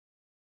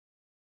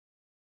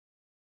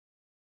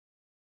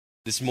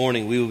This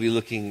morning we will be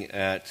looking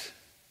at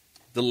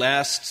the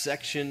last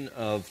section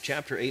of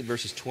chapter 8,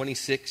 verses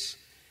 26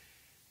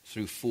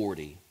 through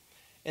 40.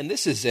 And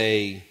this is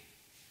a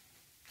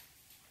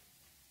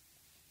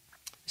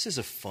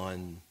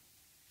fun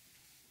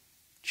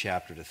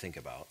chapter to think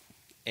about.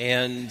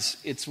 And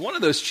it's one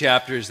of those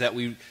chapters that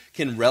we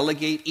can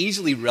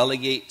easily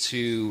relegate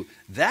to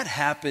that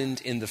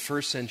happened in the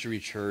first century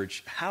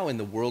church. How in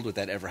the world would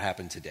that ever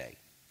happen today?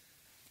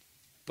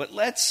 But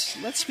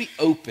let's be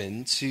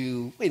open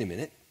to, wait a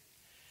minute,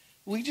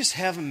 we just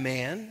have a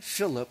man,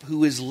 Philip,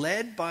 who is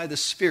led by the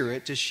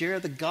Spirit to share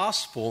the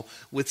gospel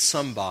with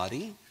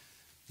somebody.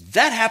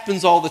 That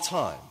happens all the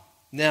time.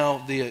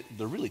 Now, the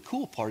really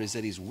cool part is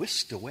that he's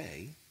whisked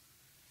away,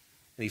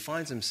 and he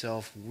finds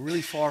himself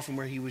really far from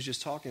where he was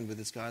just talking with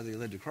this guy that he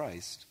led to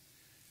Christ.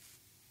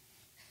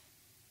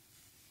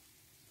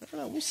 I don't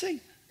know, we'll see.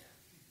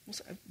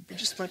 We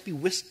just might be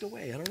whisked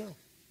away, I don't know.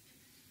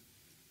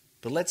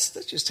 But let's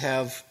just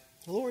have,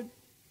 Lord,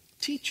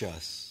 teach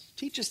us.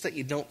 Teach us that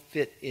you don't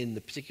fit in the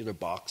particular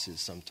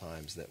boxes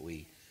sometimes that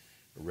we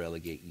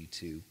relegate you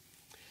to.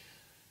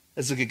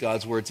 Let's look at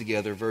God's word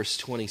together, verse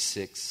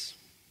 26.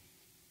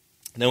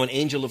 Now an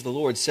angel of the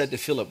Lord said to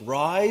Philip,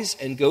 "Rise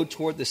and go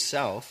toward the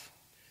south,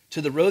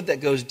 to the road that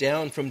goes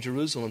down from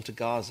Jerusalem to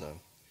Gaza.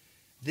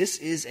 This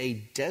is a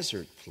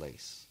desert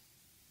place."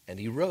 And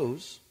he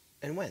rose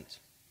and went.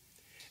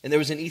 And there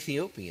was an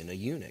Ethiopian, a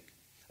eunuch,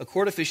 a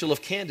court official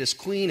of Candace,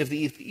 queen of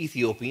the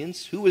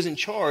Ethiopians, who was in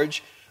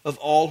charge of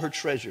all her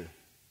treasure.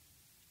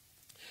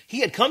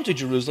 He had come to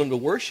Jerusalem to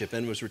worship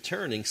and was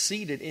returning,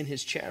 seated in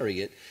his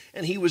chariot,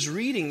 and he was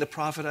reading the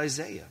prophet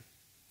Isaiah.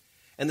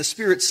 And the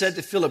Spirit said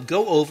to Philip,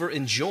 "Go over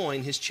and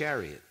join his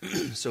chariot."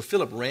 So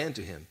Philip ran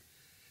to him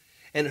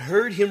and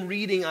heard him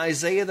reading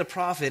Isaiah the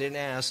prophet and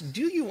asked,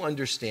 "Do you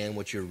understand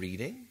what you're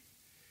reading?"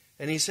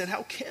 And he said,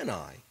 "How can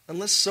I,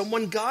 unless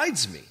someone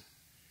guides me?"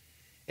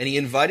 And he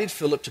invited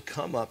Philip to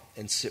come up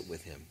and sit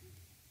with him.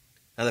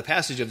 Now the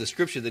passage of the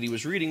scripture that he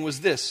was reading was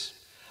this: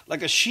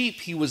 "Like a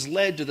sheep he was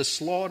led to the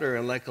slaughter,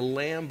 and like a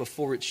lamb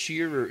before its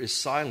shearer is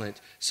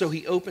silent, so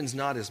he opens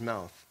not his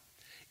mouth.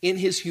 In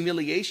his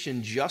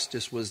humiliation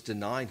justice was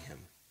denied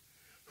him.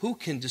 Who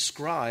can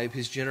describe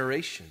his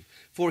generation?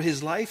 For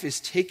his life is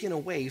taken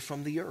away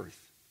from the earth."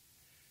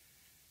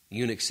 The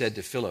eunuch said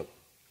to Philip,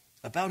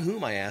 "About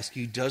whom, I ask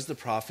you, does the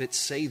prophet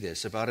say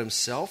this? About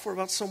himself or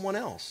about someone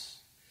else?"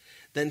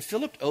 Then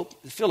Philip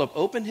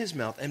opened his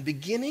mouth, and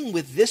beginning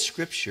with this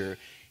scripture,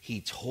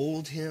 he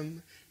told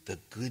him the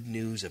good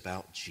news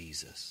about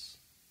Jesus.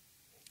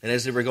 And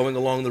as they were going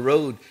along the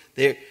road,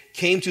 they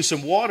came to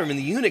some water, and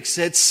the eunuch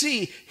said,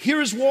 "See,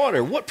 here is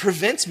water. What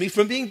prevents me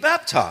from being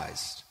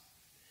baptized?"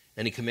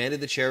 And he commanded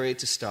the chariot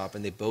to stop,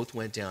 and they both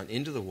went down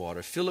into the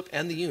water, Philip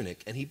and the eunuch,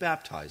 and he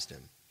baptized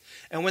him.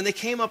 And when they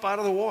came up out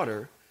of the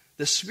water,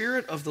 the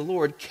Spirit of the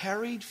Lord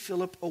carried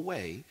Philip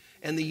away,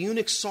 and the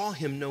eunuch saw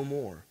him no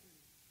more,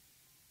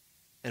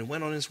 and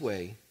went on his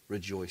way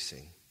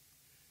rejoicing.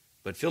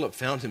 But Philip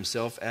found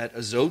himself at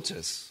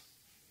Azotus,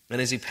 and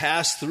as he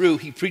passed through,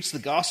 he preached the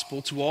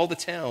gospel to all the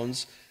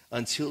towns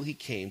until he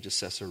came to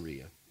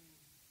Caesarea.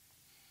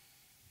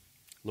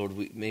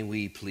 Lord, may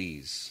we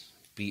please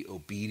be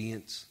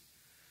obedient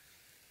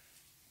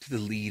to the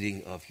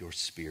leading of your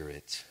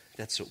Spirit.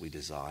 That's what we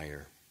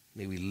desire.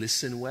 May we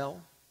listen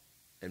well,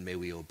 and may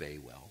we obey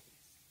well.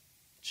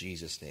 In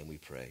Jesus' name we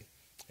pray.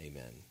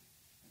 Amen.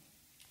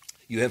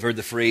 You have heard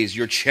the phrase,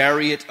 "Your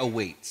chariot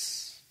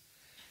awaits."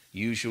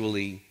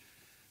 Usually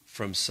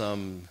from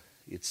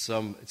it's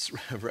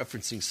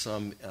referencing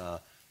some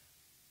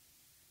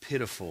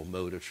pitiful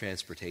mode of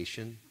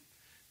transportation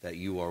that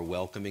you are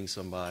welcoming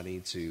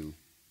somebody to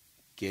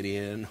get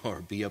in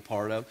or be a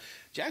part of.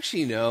 Do you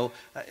actually know,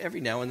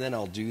 every now and then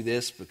I'll do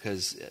this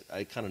because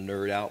I kind of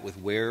nerd out with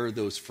where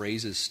those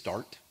phrases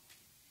start.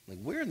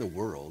 Like, where in the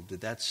world did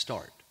that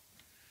start?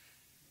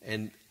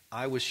 And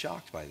I was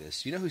shocked by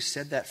this. You know who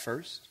said that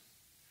first?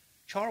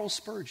 Charles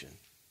Spurgeon,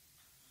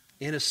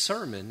 in a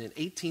sermon in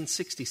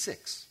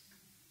 1866,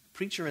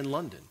 preacher in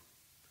London.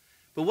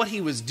 But what he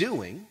was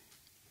doing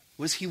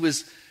was he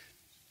was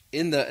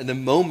in the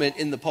moment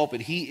in the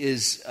pulpit. He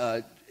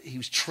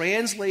was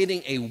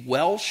translating a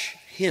Welsh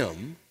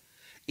hymn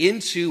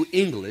into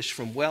English,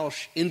 from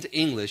Welsh into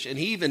English, and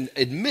he even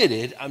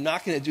admitted, "I'm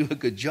not going to do a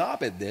good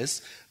job at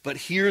this, but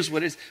here's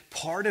what it is."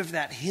 Part of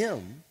that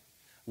hymn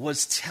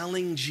was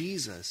telling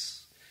Jesus.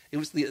 It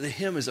was the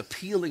hymn is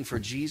appealing for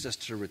Jesus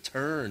to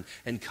return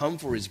and come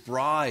for his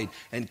bride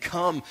and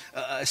come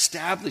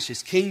establish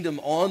his kingdom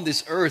on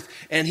this earth.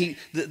 And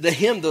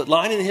the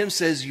line in the hymn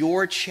says,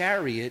 "Your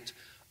chariot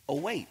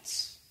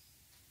awaits."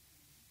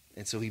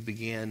 And so he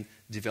began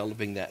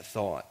developing that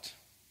thought.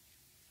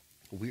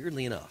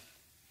 Weirdly enough,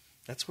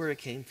 that's where it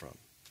came from.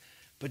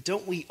 But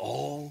don't we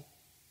all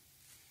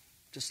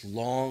just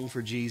long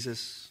for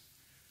Jesus?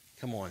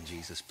 Come on,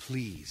 Jesus,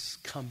 please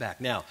come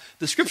back. Now,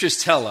 the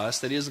scriptures tell us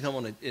that he doesn't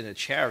come in a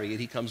chariot.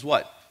 He comes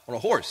what? On a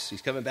horse.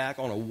 He's coming back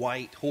on a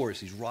white horse.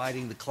 He's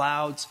riding the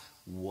clouds.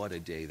 What a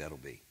day that'll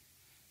be.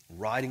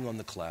 Riding on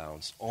the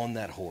clouds, on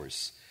that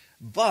horse.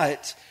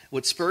 But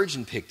what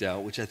Spurgeon picked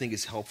out, which I think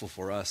is helpful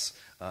for us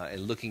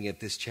in looking at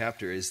this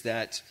chapter, is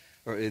that,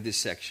 or this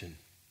section,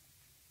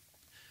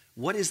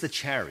 what is the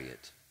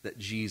chariot that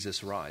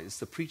Jesus rides? It's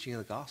the preaching of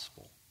the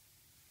gospel.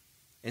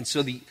 And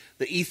so the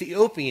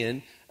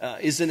Ethiopian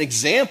is an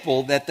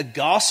example that the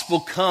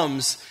gospel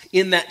comes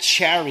in that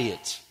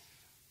chariot,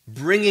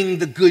 bringing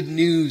the good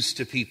news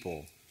to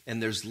people.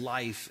 And there's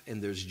life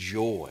and there's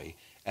joy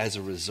as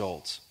a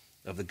result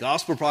of the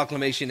gospel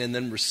proclamation and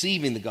then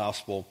receiving the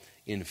gospel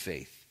in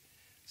faith.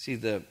 See,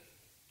 the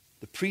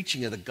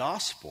preaching of the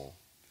gospel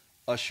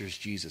ushers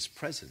Jesus'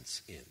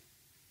 presence in.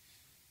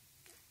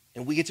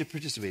 And we get to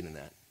participate in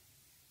that.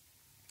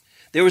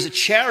 There was a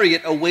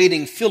chariot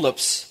awaiting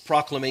Philip's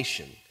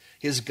proclamation,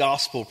 his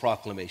gospel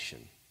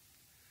proclamation.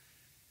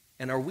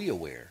 And are we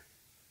aware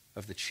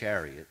of the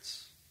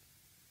chariots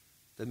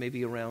that may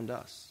be around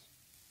us,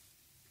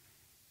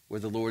 where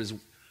the Lord is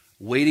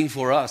waiting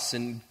for us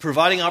and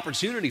providing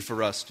opportunity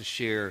for us to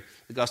share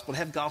the gospel, to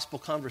have gospel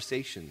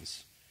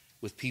conversations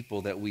with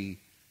people that we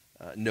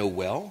know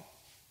well,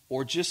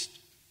 or just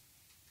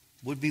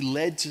would be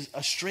led to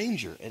a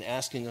stranger and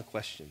asking a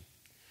question.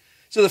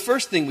 So the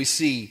first thing we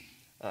see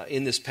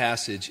in this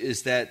passage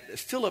is that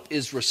Philip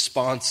is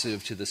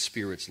responsive to the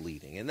Spirit's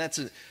leading. And that's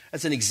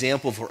an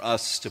example for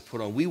us to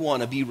put on. We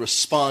want to be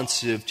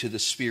responsive to the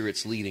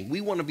Spirit's leading.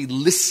 We want to be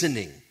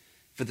listening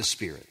for the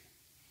Spirit.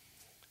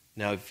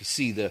 Now, if you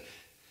see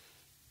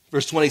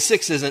verse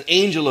 26 says, an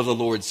angel of the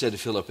Lord said to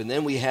Philip. And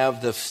then we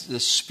have the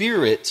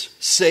Spirit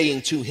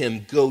saying to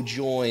him, go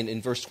join.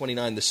 In verse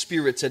 29, the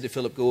Spirit said to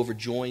Philip, go over,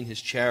 join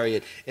his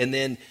chariot. And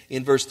then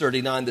in verse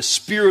 39, the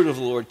Spirit of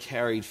the Lord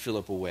carried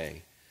Philip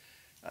away.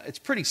 It's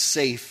pretty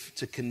safe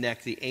to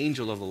connect the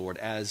angel of the Lord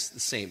as the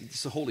same.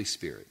 It's the Holy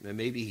Spirit. And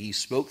maybe he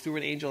spoke through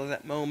an angel at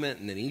that moment,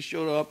 and then he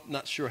showed up.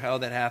 Not sure how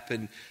that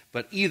happened.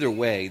 But either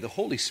way, the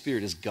Holy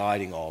Spirit is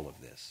guiding all of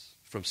this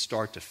from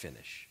start to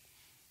finish.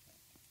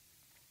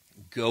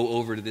 Go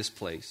over to this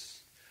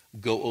place.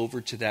 Go over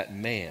to that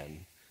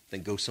man.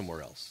 Then go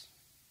somewhere else.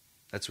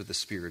 That's what the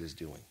Spirit is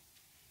doing.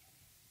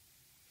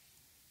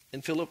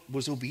 And Philip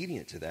was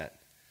obedient to that.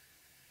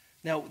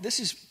 Now, this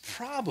is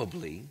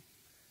probably...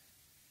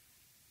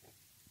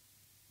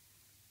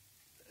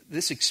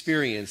 This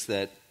experience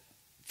that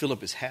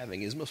Philip is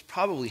having is most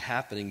probably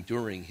happening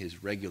during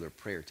his regular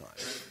prayer time.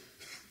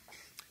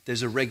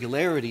 There's a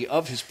regularity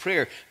of his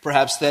prayer,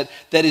 perhaps, that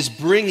is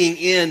bringing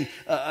in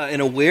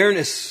an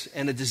awareness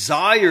and a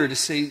desire to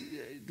say,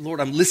 Lord,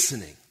 I'm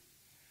listening.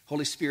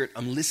 Holy Spirit,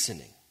 I'm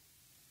listening.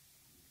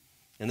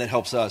 And that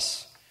helps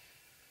us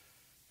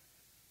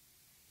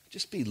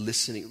just be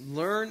listening.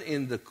 Learn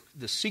in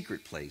the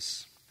secret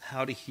place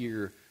how to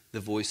hear the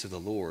voice of the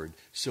Lord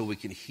so we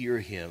can hear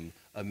him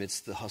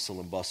amidst the hustle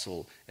and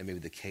bustle and maybe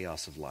the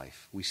chaos of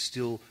life. We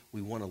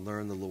want to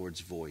learn the Lord's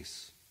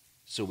voice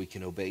so we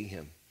can obey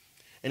him.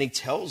 And he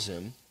tells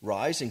him,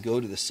 rise and go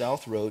to the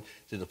south road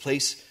to the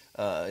place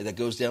that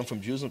goes down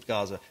from Jerusalem to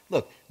Gaza.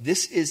 Look,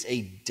 this is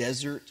a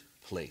desert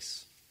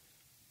place.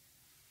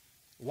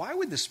 Why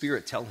would the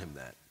Spirit tell him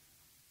that?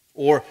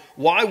 Or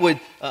why would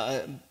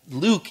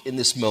Luke in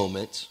this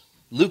moment,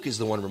 Luke is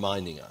the one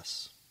reminding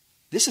us,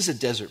 this is a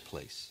desert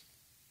place.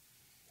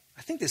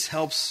 I think this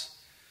helps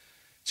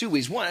two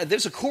ways. One,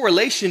 there's a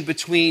correlation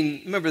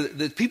between, remember,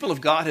 the people of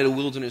God had a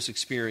wilderness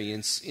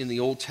experience. In the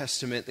Old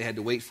Testament, they had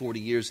to wait 40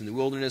 years in the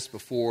wilderness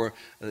before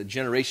the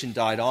generation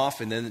died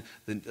off, and then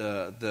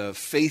the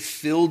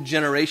faith-filled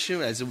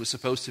generation, as it was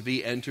supposed to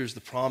be, enters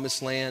the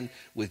promised land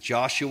with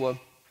Joshua.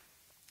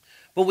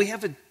 But we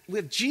have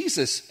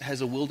Jesus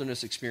has a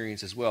wilderness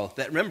experience as well.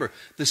 That, remember,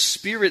 the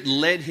Spirit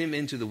led him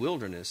into the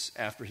wilderness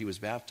after he was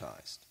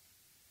baptized.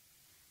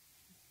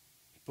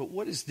 But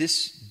what is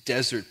this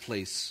desert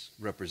place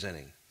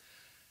representing?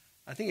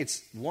 I think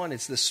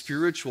it's the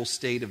spiritual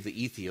state of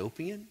the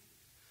Ethiopian,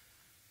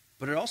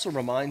 but it also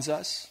reminds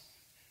us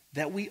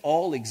that we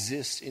all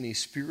exist in a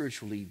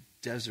spiritually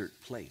desert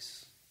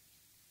place.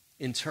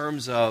 In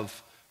terms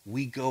of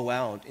we go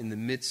out in the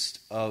midst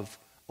of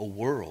a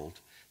world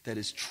that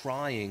is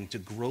trying to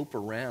grope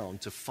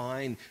around to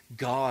find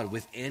God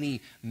with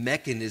any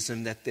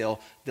mechanism that they'll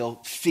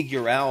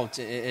figure out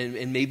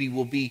and maybe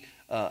will be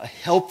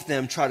help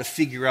them try to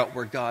figure out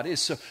where God is.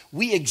 So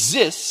we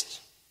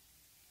exist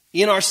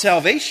in our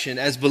salvation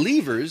as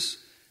believers.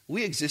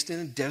 We exist in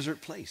a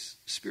desert place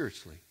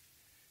spiritually.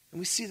 And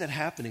we see that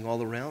happening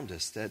all around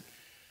us, that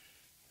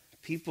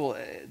people,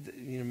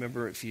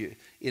 remember, if you're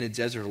in a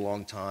desert a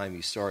long time,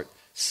 you start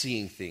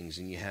seeing things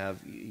and you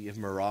have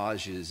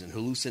mirages and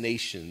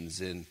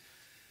hallucinations, and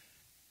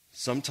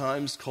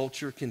sometimes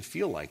culture can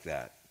feel like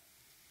that.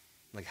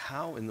 Like,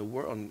 how in the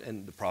world?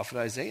 And the prophet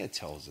Isaiah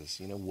tells us,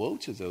 woe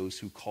to those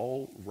who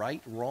call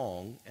right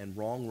wrong and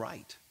wrong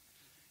right.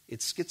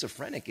 It's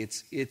schizophrenic.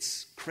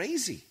 It's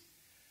crazy.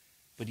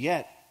 But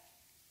yet,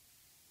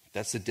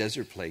 that's the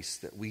desert place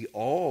that we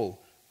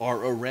all are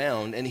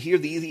around. And here,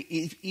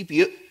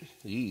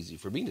 easy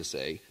for me to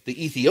say,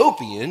 the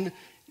Ethiopian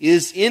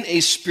is in a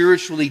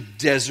spiritually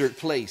desert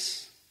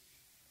place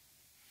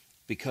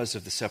because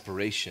of the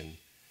separation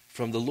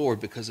from the Lord,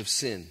 because of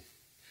sin.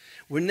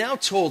 We're now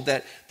told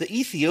that the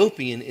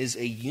Ethiopian is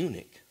a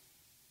eunuch,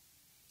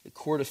 the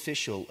court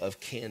official of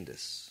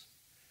Candace.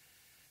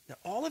 Now,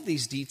 all of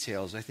these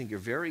details, I think, are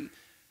very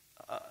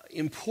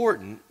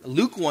important.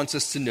 Luke wants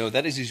us to know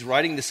that as he's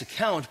writing this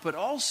account, but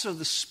also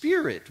the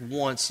Spirit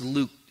wants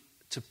Luke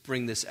to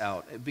bring this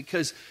out,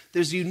 because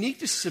there's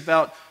uniqueness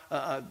about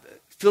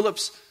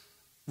Philip's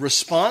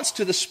response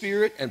to the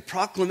Spirit and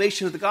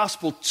proclamation of the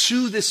gospel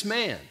to this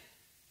man.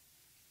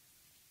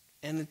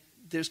 And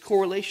there's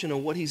correlation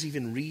on what he's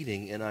even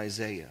reading in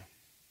Isaiah.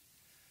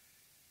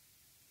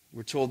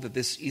 We're told that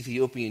this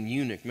Ethiopian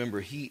eunuch, remember,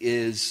 he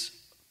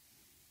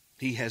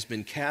has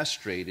been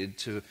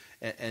castrated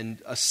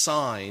and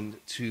assigned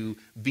to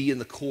be in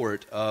the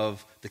court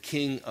of the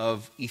king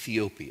of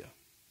Ethiopia.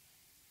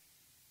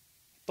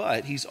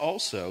 But he's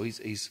also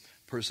a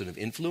person of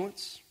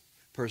influence,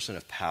 person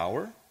of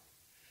power.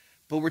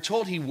 But we're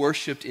told he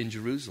worshipped in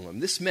Jerusalem.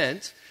 This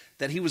meant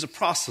that he was a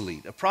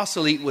proselyte. A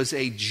proselyte was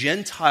a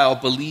Gentile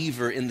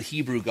believer in the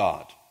Hebrew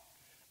God.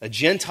 A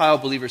Gentile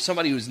believer,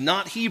 somebody who's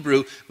not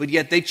Hebrew, but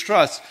yet they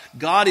trust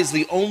God is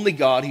the only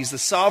God. He's the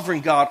sovereign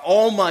God,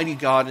 almighty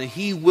God, and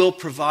he will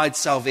provide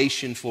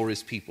salvation for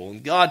his people.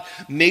 And God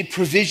made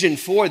provision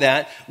for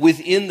that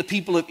within the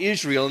people of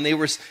Israel. And they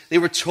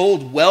were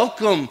told,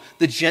 welcome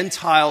the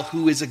Gentile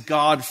who is a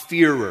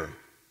God-fearer.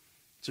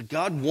 So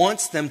God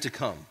wants them to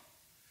come.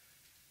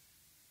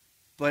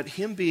 But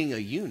him being a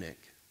eunuch,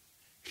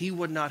 he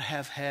would not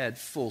have had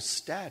full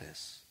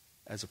status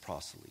as a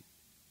proselyte.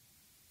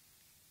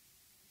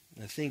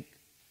 And I think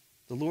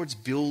the Lord's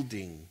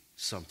building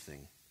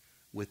something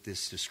with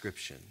this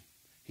description.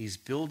 He's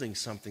building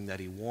something that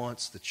he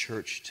wants the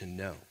church to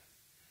know.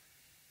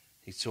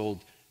 He's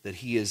told that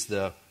he is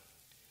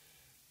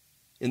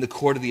in the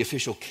court of the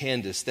official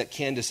Candace. That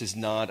Candace is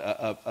not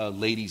a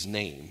lady's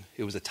name.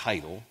 It was a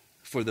title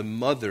for the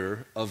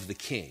mother of the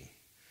king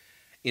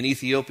in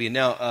Ethiopia.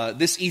 Now,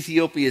 this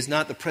Ethiopia is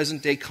not the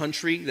present-day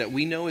country that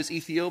we know as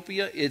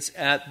Ethiopia. It's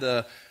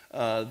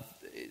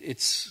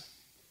it's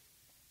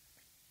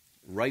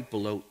right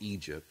below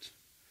Egypt,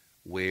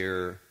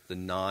 where the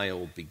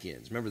Nile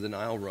begins. Remember, the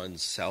Nile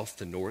runs south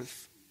to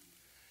north,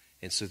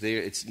 and so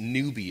it's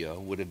Nubia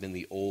would have been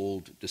the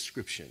old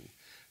description.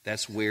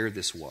 That's where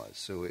this was.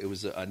 So it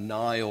was a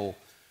Nile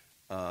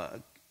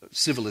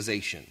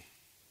civilization,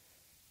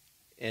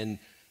 and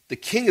the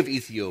king of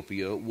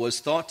Ethiopia was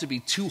thought to be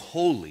too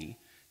holy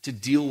to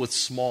deal with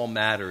small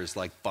matters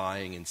like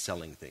buying and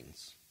selling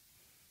things.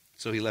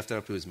 So he left it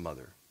up to his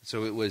mother.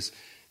 So it was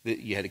that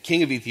you had a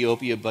king of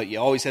Ethiopia, but you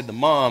always had the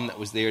mom that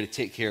was there to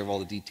take care of all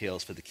the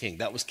details for the king.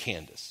 That was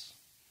Candace.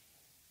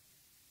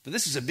 But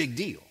this is a big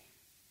deal.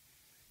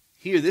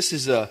 Here, this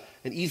is an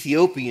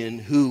Ethiopian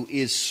who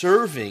is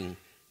serving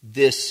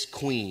this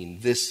queen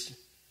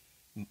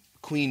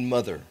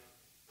mother,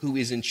 who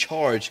is in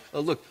charge,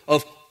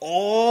 of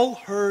all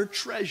her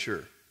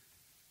treasure.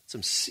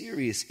 Some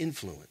serious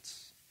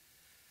influence.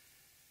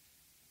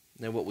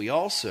 Now, what we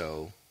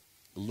also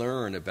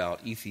learn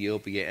about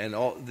Ethiopia and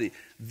all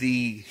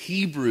the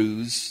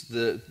Hebrews,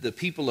 the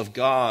people of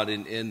God,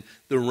 and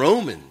the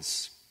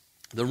Romans.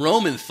 The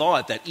Roman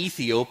thought that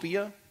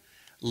Ethiopia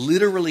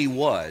literally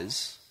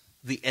was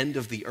the end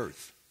of the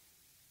earth.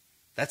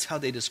 That's how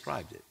they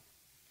described it.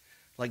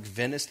 Like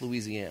Venice,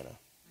 Louisiana.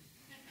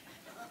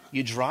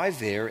 You drive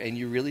there and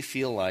you really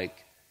feel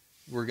like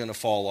we're going to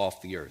fall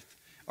off the earth.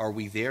 Are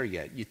we there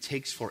yet? It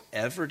takes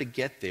forever to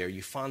get there.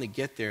 You finally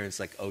get there and it's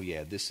like, oh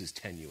yeah, this is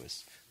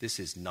tenuous. This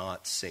is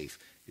not safe.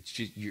 It's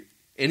just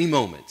any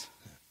moment.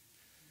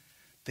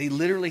 They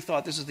literally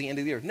thought this was the end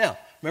of the earth. Now,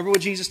 remember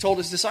what Jesus told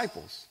his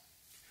disciples.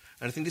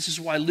 And I think this is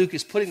why Luke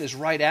is putting this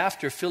right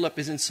after Philip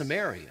is in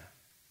Samaria.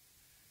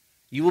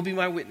 You will be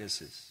my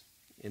witnesses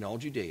in all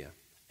Judea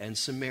and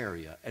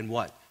Samaria and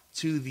what?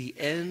 To the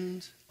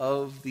end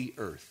of the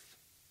earth.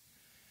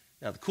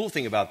 Now, the cool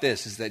thing about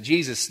this is that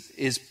Jesus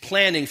is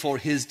planning for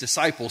his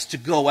disciples to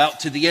go out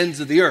to the ends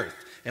of the earth.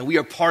 And we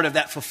are part of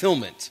that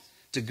fulfillment,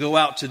 to go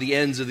out to the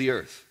ends of the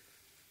earth.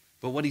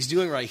 But what he's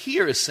doing right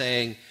here is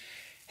saying,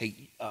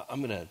 hey,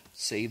 I'm going to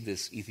save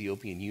this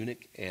Ethiopian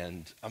eunuch,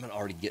 and I'm going to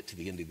already get to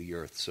the end of the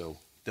earth, so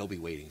they'll be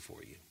waiting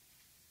for you.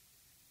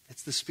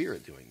 It's the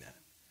Spirit doing that.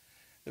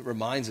 It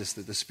reminds us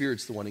that the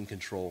Spirit's the one in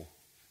control.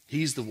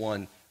 He's the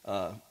one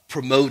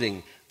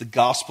promoting the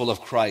gospel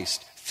of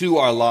Christ through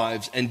our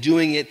lives and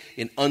doing it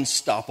in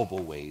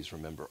unstoppable ways,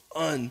 remember.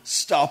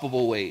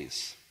 Unstoppable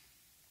ways.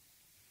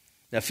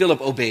 Now,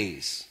 Philip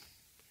obeys.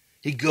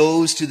 He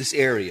goes to this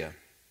area.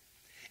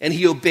 And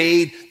he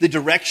obeyed the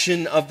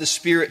direction of the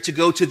Spirit to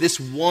go to this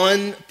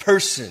one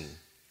person.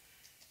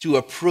 To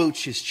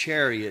approach his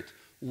chariot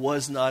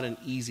was not an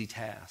easy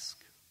task.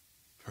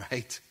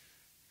 Right?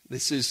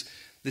 This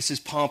is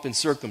pomp and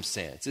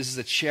circumstance. This is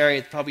a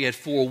chariot that probably had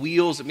 4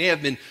 wheels. It may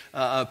have been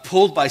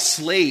pulled by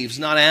slaves,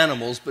 not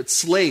animals, but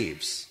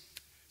slaves.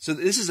 So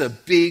this is a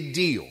big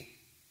deal.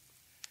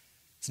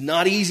 It's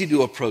not easy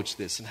to approach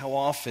this. And how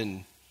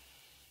often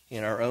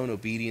in our own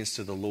obedience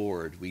to the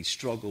Lord, we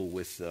struggle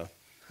with,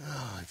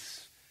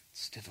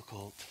 it's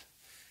difficult.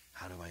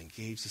 How do I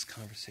engage this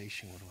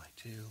conversation? What do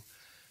I do?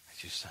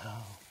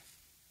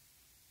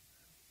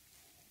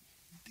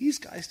 These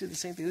guys did the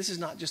same thing. This is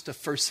not just a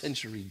first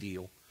century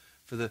deal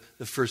for the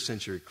first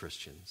century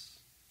Christians.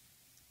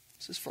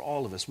 This is for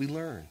all of us. We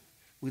learn.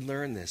 We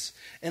learn this.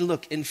 And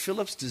look, in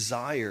Philip's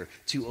desire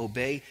to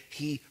obey,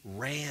 he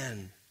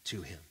ran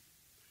to him.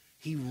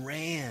 He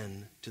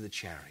ran to the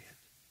chariot.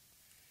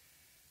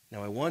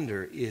 Now I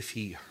wonder if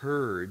he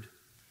heard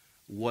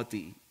what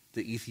the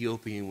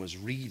Ethiopian was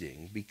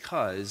reading,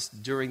 because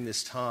during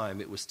this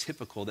time it was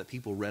typical that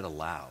people read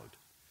aloud.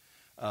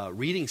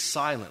 Reading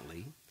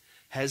silently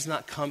has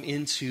not come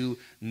into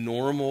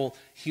normal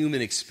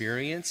human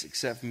experience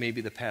except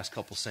maybe the past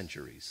couple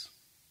centuries.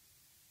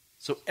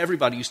 So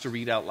everybody used to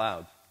read out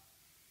loud.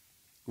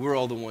 We're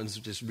all the ones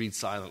who just read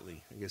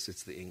silently. I guess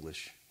it's the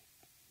English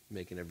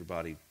making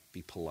everybody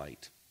be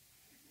polite.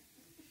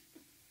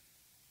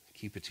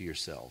 Keep it to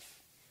yourself.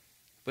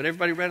 But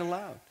everybody read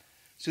aloud.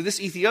 So this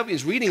Ethiopian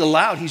is reading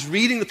aloud. He's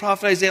reading the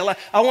prophet Isaiah aloud.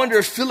 I wonder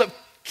if Philip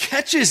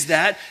catches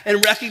that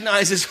and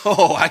recognizes,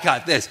 oh, I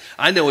got this.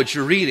 I know what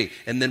you're reading.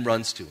 And then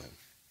runs to him.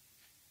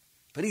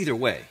 But either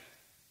way,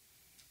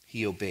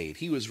 he obeyed.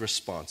 He was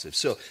responsive.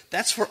 So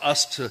that's for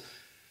us to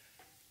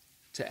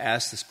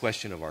ask this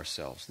question of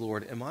ourselves.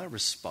 Lord, am I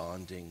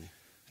responding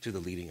to the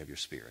leading of your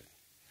Spirit?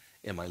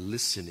 Am I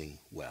listening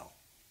well?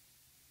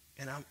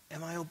 And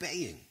am I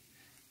obeying?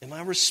 Am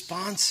I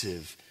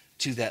responsive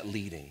to that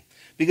leading?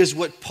 Because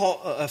what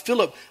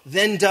Philip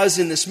then does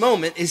in this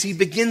moment is he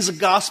begins a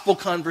gospel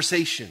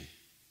conversation.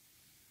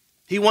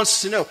 He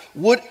wants to know,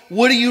 what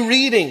are you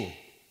reading?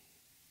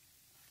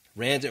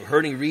 Random,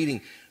 hurting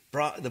reading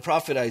the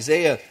prophet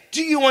Isaiah.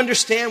 Do you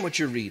understand what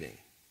you're reading?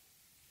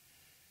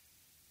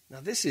 Now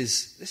this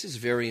is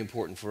very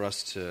important for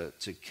us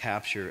to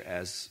capture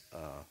as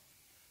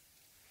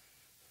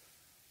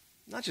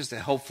not just a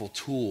helpful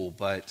tool,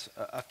 but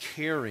a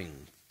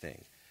caring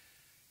thing.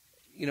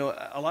 You know,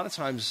 a lot of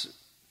times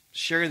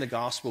sharing the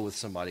gospel with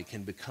somebody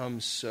can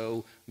become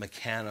so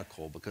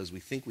mechanical because we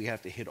think we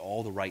have to hit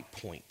all the right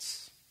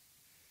points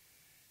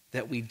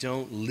that we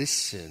don't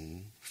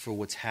listen for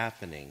what's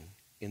happening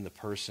in the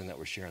person that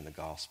we're sharing the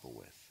gospel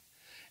with.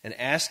 And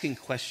asking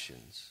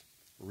questions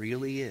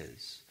really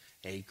is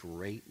a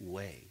great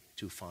way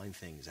to find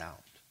things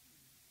out.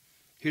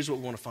 Here's what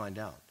we want to find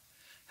out.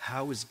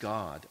 How is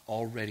God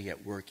already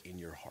at work in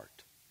your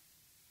heart?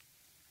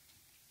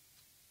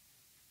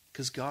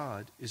 Because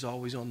God is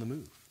always on the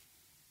move.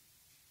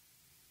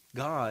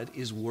 God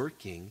is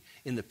working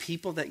in the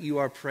people that you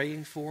are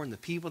praying for and the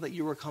people that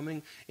you are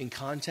coming in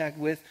contact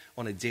with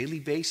on a daily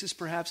basis,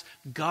 perhaps.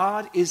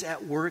 God is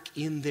at work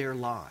in their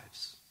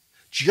lives.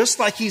 Just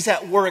like he's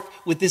at work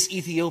with this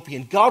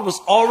Ethiopian. God was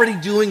already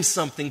doing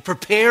something,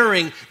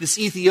 preparing this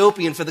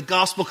Ethiopian for the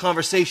gospel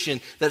conversation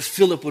that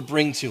Philip would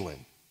bring to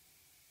him.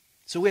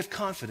 So we have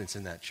confidence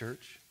in that,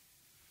 church.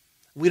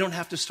 We don't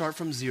have to start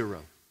from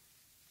zero.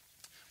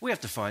 We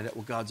have to find out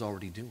what God's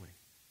already doing.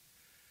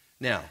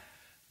 Now,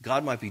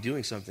 God might be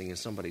doing something in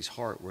somebody's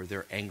heart where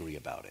they're angry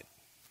about it.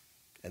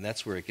 And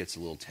that's where it gets a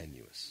little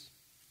tenuous.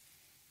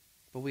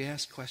 But we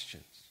ask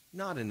questions,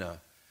 not in an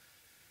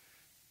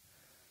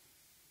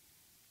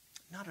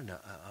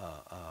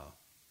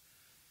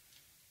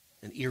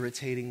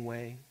irritating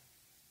way.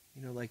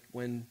 You know, like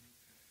when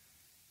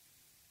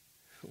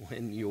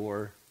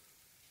your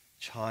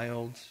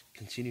child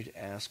continue to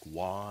ask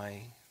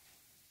why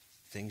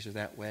things are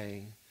that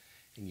way,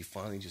 and you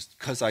finally just,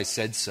 because I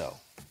said so.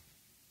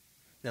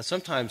 Now,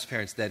 sometimes,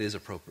 parents, that is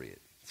appropriate.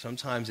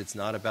 Sometimes it's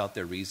not about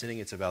their reasoning,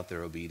 it's about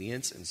their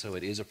obedience. And so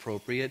it is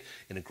appropriate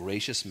in a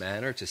gracious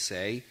manner to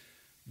say,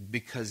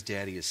 because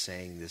Daddy is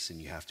saying this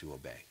and you have to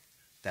obey.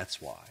 That's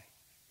why.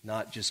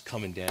 Not just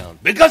coming down,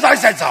 because I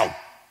said so.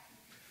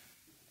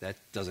 That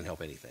doesn't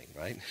help anything,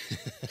 right?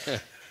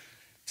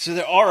 So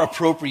there are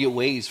appropriate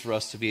ways for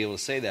us to be able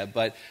to say that.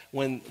 But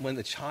when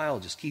the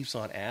child just keeps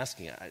on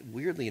asking,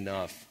 weirdly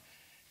enough,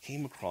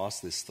 came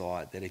across this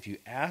thought that if you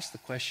ask the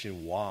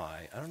question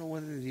why, I don't know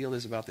whether the deal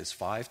is about this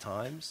 5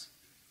 times,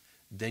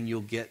 then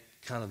you'll get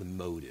kind of the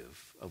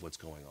motive of what's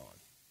going on.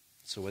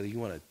 So whether you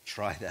want to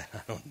try that,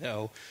 I don't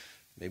know.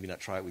 Maybe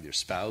not try it with your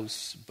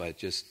spouse, but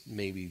just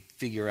maybe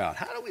figure out,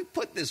 how do we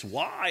put this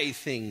why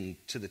thing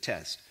to the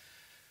test?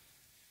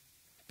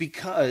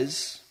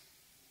 Because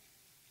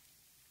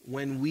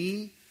when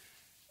we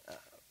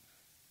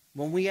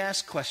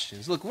ask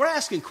questions, look, we're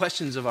asking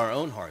questions of our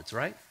own hearts,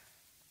 right?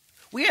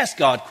 We ask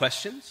God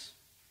questions,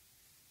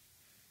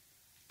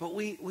 but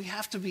we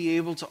have to be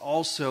able to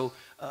also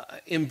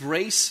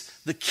embrace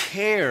the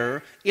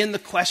care in the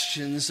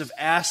questions of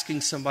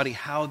asking somebody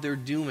how they're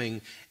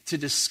doing, to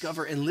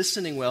discover, and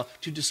listening well,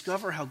 to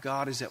discover how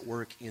God is at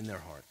work in their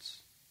hearts.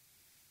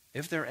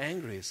 If they're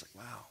angry, it's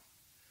like, wow,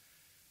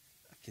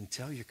 I can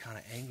tell you're kind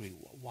of angry.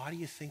 Why do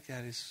you think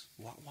that is?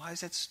 Why is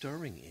that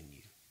stirring in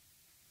you?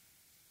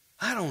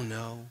 I don't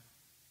know.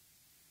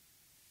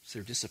 Is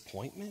there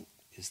disappointment?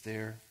 Is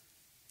there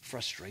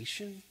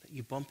frustration that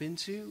you bump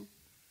into?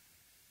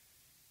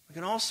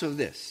 And also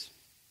this.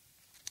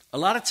 A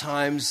lot of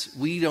times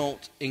we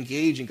don't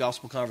engage in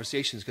gospel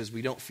conversations because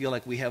we don't feel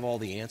like we have all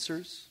the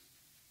answers.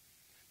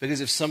 Because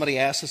if somebody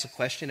asks us a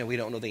question and we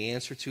don't know the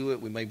answer to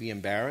it, we might be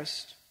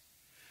embarrassed.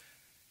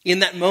 In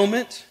that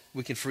moment,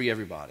 we can free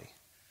everybody.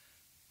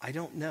 I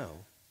don't know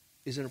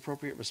is an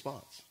appropriate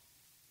response.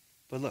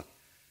 But look,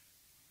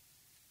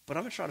 I'm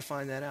going to try to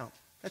find that out.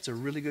 That's a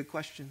really good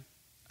question.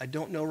 I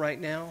don't know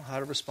right now how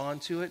to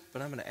respond to it,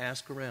 but I'm going to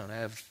ask around. I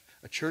have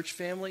a church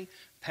family,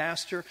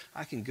 pastor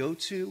I can go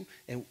to,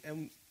 and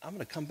I'm going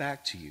to come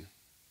back to you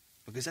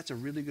because that's a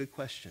really good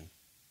question.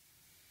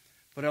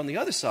 But on the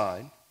other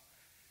side,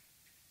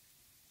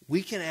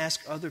 we can ask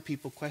other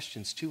people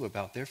questions too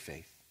about their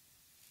faith.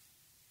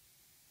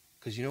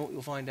 Because you know what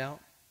we'll find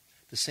out?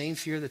 The same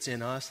fear that's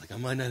in us, like I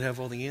might not have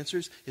all the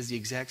answers, is the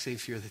exact same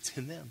fear that's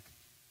in them.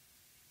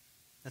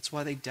 That's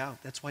why they doubt.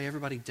 That's why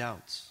everybody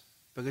doubts.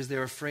 Because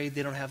they're afraid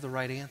they don't have the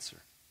right answer.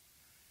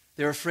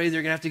 They're afraid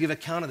they're going to have to give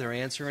account of their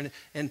answer.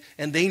 And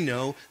they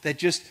know that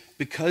just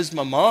because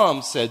my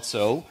mom said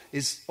so,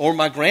 or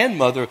my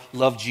grandmother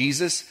loved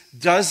Jesus,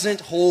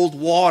 doesn't hold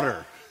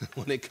water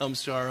when it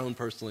comes to our own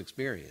personal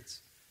experience.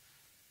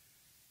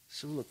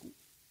 So look,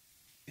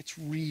 it's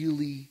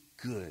really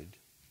good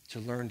to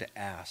learn to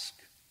ask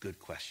good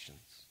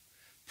questions,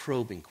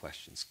 probing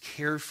questions,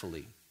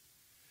 carefully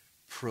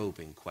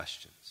probing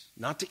questions.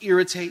 Not to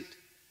irritate,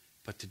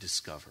 but to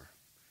discover.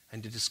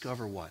 And to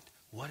discover what?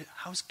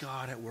 How's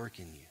God at work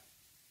in you?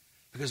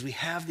 Because we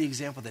have the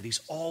example that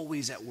he's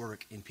always at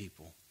work in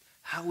people.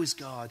 How is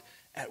God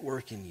at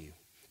work in you?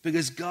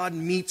 Because God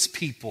meets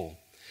people,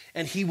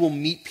 and he will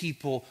meet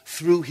people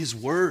through his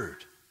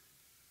word.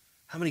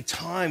 How many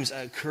times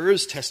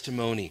Kerr's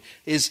testimony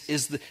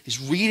is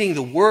reading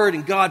the word,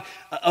 and God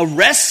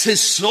arrests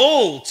his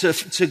soul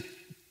to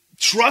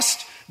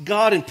trust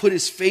God and put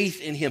his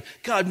faith in him.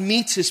 God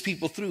meets his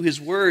people through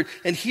his word.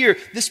 And here,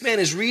 this man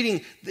is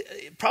reading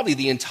probably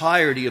the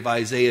entirety of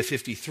Isaiah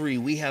 53.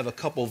 We have a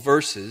couple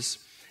verses,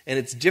 and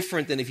it's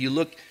different than if you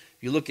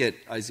look at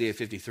Isaiah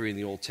 53 in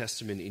the Old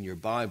Testament in your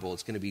Bible,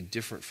 it's going to be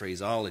different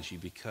phraseology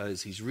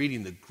because he's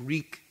reading the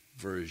Greek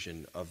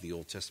version of the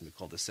Old Testament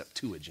called the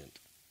Septuagint.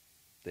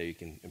 There you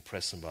can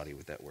impress somebody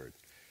with that word.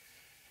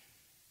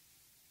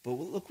 But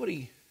look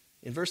in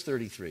verse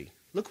 33,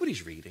 look what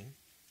he's reading.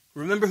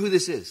 Remember who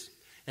this is.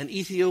 An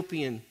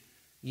Ethiopian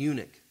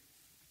eunuch.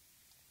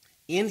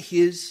 In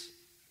his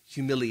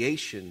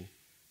humiliation,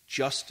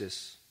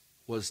 justice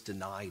was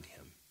denied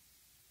him.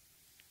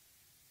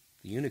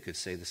 The eunuch could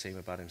say the same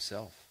about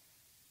himself.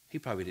 He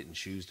probably didn't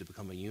choose to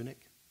become a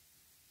eunuch.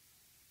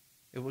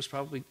 It was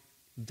probably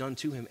done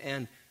to him,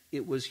 and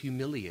it was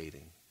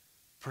humiliating.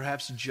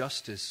 Perhaps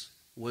justice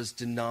was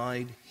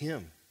denied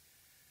him.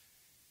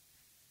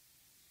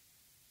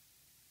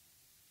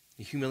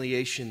 The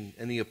humiliation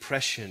and the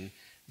oppression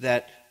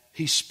that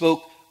he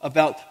spoke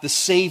about the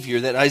Savior,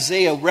 that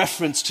Isaiah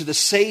referenced to the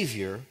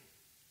Savior,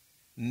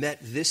 met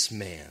this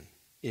man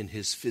in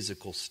his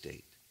physical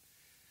state.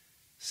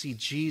 See,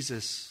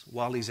 Jesus,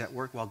 while he's at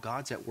work, while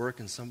God's at work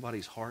in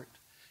somebody's heart,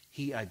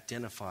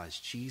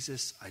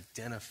 Jesus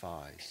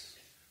identifies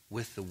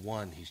with the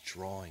one he's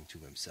drawing to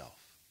himself.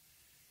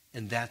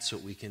 And that's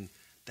what we can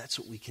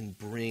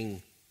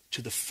bring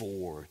to the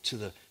fore,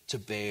 to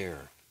bear.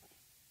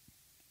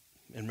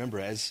 And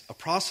remember, as a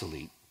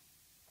proselyte,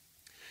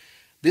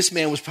 this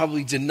man was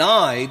probably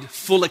denied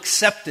full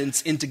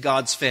acceptance into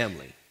God's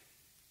family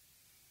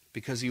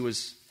because he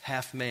was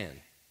half man.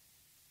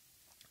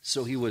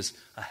 So he was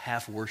a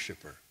half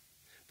worshiper.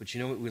 But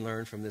you know what we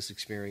learned from this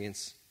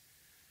experience?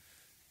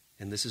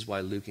 And this is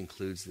why Luke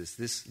includes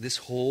this. This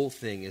whole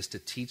thing is to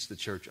teach the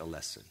church a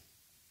lesson.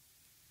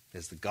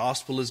 As the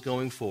gospel is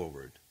going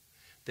forward,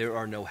 there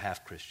are no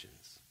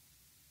half-Christians.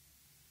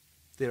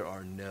 There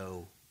are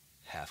no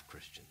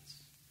half-Christians.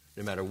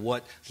 No matter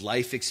what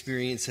life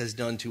experience has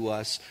done to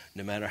us,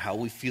 no matter how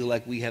we feel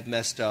like we have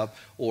messed up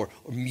or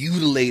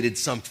mutilated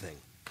something,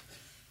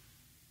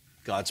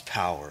 God's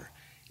power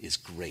is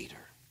greater.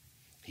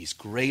 He's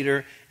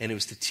greater, and it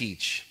was to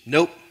teach.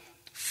 Nope,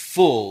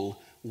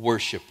 full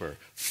worshiper,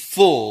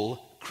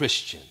 full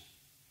Christian.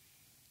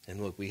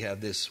 And look, we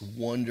have this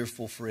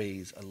wonderful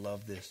phrase. I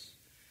love this.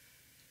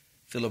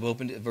 Philip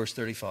opened it, verse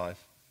 35.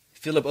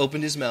 Philip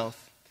opened his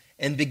mouth,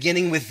 and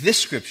beginning with this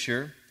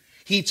scripture,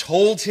 he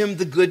told him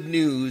the good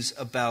news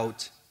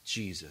about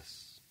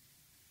Jesus.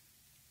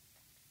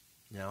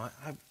 Now,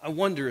 I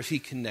wonder if he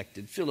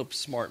connected. Philip's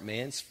smart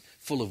man,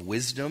 full of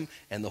wisdom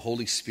and the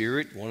Holy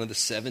Spirit, one of the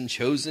 7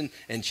 chosen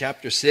in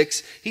chapter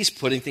 6. He's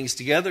putting things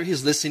together.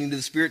 He's listening to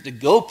the Spirit to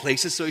go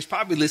places, so he's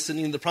probably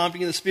listening to the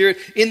prompting of the Spirit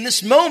in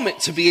this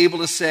moment to be able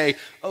to say,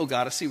 oh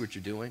God, I see what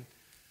you're doing.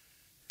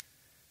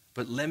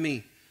 But let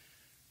me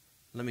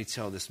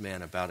tell this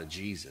man about a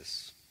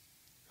Jesus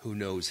who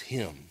knows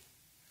him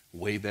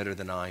way better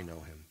than I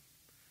know him,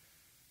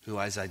 who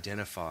has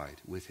identified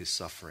with his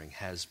suffering,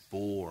 has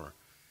bore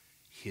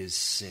his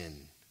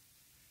sin,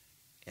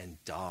 and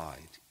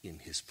died in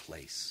his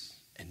place,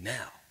 and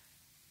now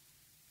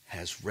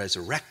has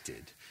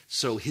resurrected.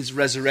 So his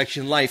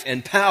resurrection life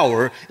and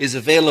power is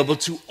available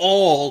to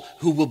all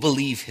who will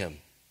believe him.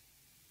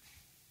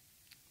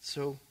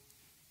 So,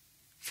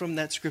 from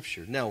that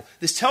scripture. Now,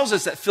 this tells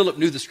us that Philip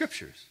knew the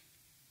scriptures.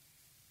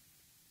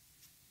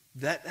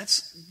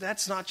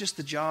 That's not just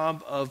the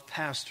job of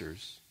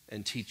pastors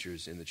and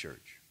teachers in the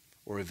church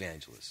or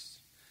evangelists.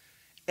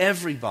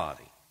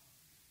 Everybody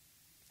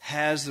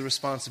has the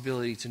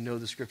responsibility to know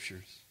the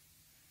Scriptures.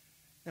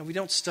 Now, we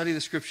don't study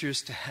the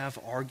Scriptures to have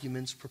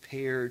arguments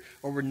prepared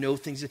or to know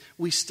things.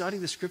 We study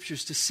the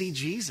Scriptures to see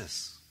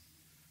Jesus,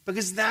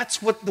 because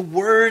that's what the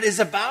Word is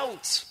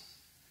about.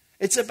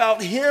 It's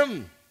about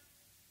Him.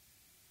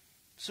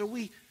 So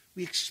we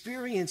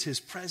experience His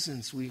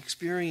presence. We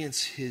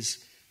experience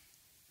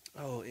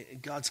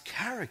God's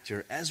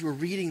character. As we're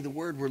reading the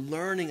Word, we're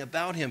learning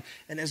about Him.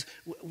 And as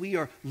we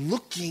are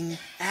looking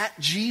at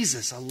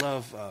Jesus. I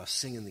love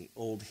singing the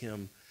old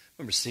hymn. I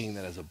remember singing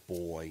that as a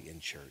boy in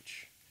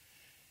church.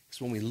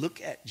 Because when we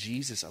look at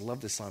Jesus, I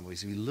love this line,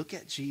 because we look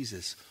at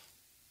Jesus,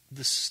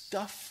 the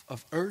stuff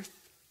of earth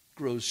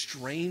grows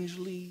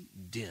strangely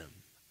dim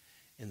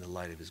in the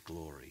light of His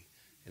glory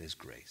and His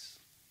grace.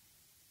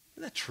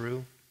 Isn't that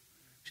true?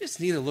 We just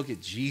need to look at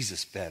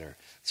Jesus better.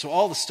 So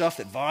all the stuff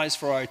that vies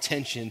for our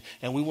attention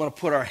and we want to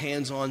put our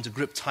hands on to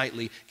grip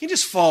tightly can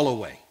just fall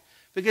away.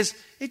 Because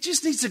it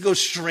just needs to go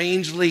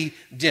strangely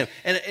dim.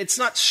 And it's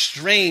not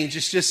strange,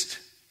 it's just,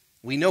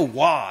 we know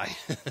why.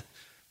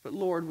 But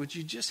Lord, would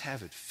you just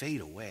have it fade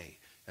away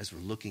as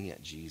we're looking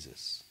at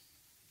Jesus?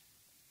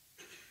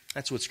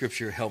 That's what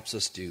Scripture helps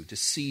us do, to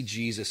see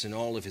Jesus in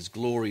all of His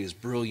glory, His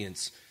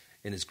brilliance,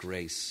 and His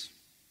grace.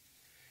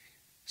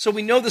 So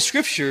we know the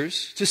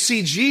Scriptures to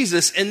see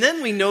Jesus, and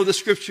then we know the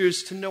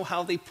Scriptures to know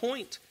how they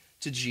point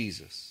to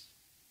Jesus.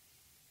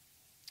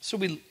 So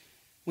we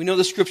know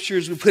the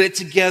Scriptures, we put it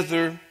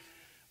together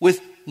with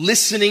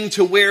listening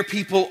to where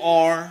people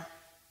are,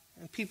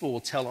 and people will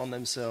tell on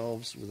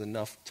themselves with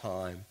enough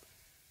time.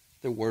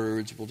 Their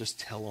words will just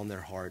tell on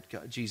their heart.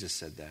 God, Jesus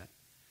said that.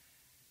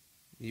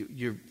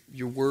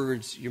 Your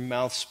words, your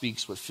mouth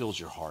speaks what fills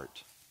your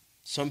heart.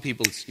 Some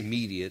people it's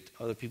immediate.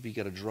 Other people you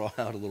got to draw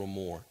out a little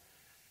more.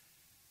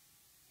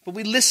 But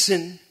we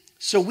listen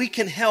so we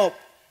can help.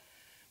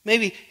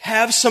 Maybe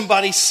have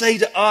somebody say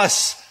to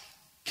us,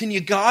 can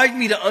you guide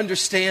me to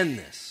understand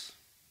this?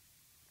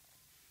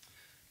 I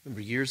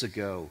remember years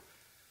ago,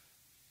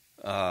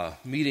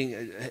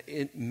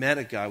 met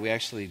a guy. We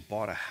actually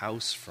bought a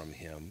house from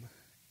him.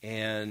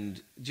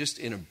 And just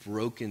in a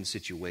broken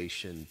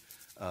situation,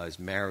 his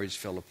marriage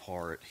fell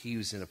apart. He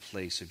was in a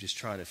place of just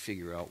trying to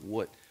figure out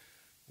what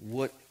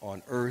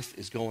on earth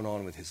is going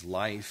on with his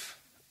life.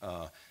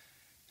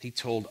 He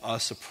told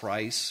us a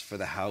price for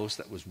the house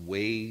that was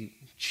way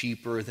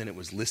cheaper than it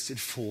was listed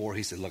for.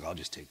 He said, look, I'll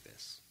just take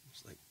this. I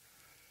was like,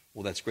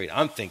 well, that's great.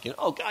 I'm thinking,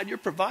 oh, God, you're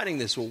providing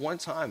this. Well, one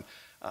time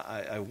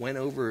I went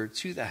over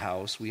to the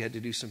house. We had to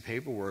do some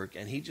paperwork,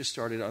 and he just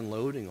started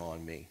unloading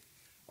on me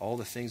all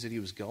the things that he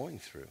was going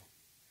through.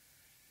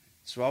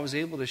 So I was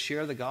able to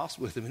share the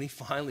gospel with him, and he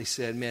finally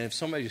said, man, if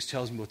somebody just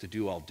tells me what to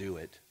do, I'll do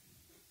it.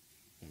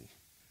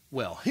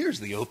 Well, here's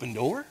the open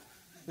door.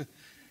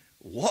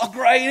 Walk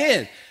right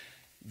in.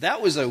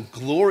 That was a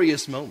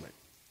glorious moment.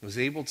 I was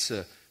able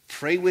to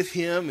pray with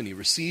him, and he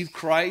received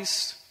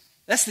Christ.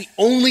 That's the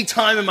only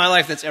time in my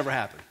life that's ever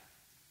happened.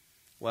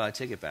 Well, I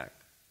take it back.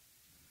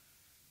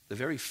 The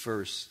very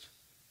first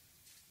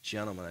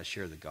gentleman I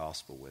shared the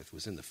gospel with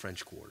was in the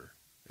French Quarter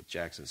at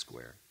Jackson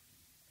Square.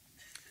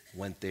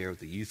 Went there with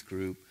the youth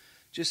group,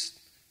 just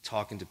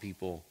talking to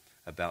people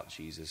about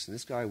Jesus. And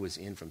this guy was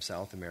in from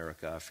South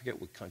America. I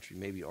forget what country,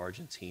 maybe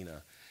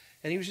Argentina.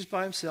 And he was just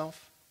by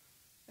himself.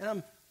 And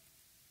I'm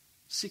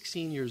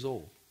 16 years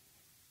old.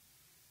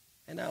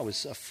 And I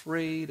was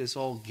afraid as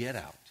all get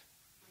out.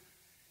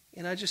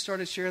 And I just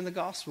started sharing the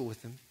gospel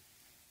with him.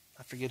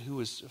 I forget who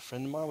was, a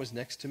friend of mine was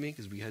next to me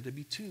because we had to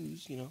be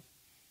twos, you know.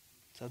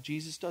 That's how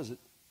Jesus does it.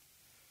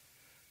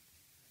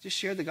 Just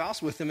shared the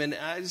gospel with him, and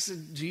I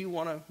said, do you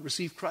want to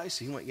receive Christ?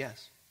 He went,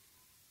 yes,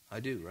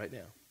 I do right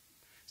now.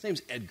 His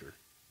name's Edgar.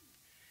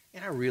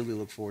 And I really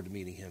look forward to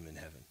meeting him in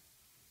heaven.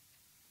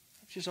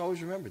 I've just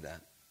always remembered that.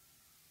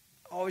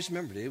 I always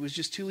remembered it. It was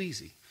just too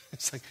easy.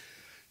 It's like,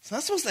 it's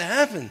not supposed to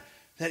happen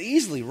that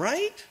easily,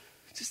 right?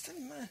 Just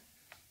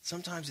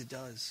sometimes it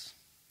does.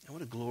 And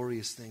what a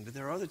glorious thing. But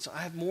there are others. I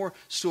have more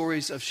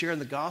stories of sharing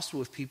the gospel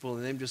with people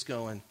and them just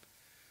going,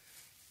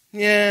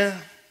 yeah,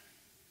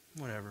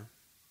 whatever.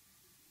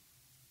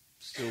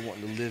 Still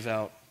wanting to live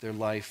out their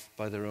life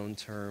by their own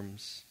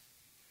terms.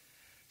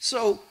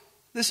 So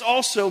this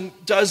also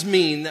does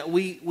mean that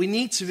we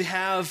need to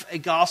have a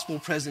gospel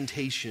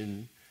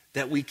presentation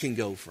that we can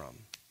go from.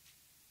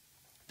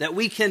 That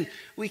we can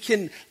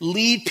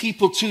lead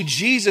people to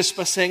Jesus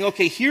by saying,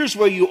 okay, here's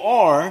where you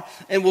are,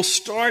 and we'll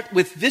start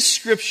with this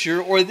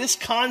scripture or this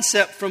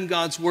concept from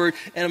God's Word,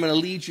 and I'm going to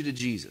lead you to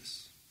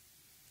Jesus.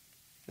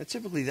 Now,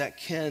 typically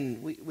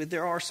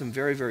there are some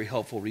very, very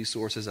helpful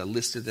resources. I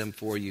listed them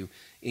for you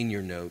in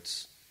your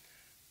notes.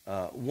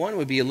 One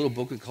would be a little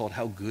booklet called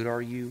How Good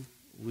Are You?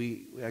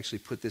 We actually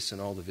put this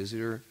in all the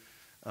visitor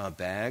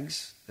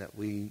bags that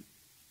we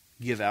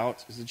give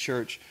out as a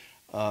church.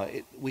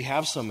 We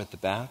have some at the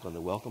back on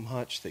the welcome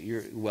hutch that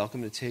you're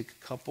welcome to take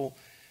a couple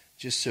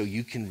just so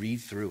you can read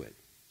through it.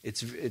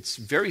 It's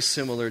very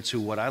similar to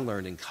what I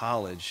learned in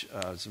college.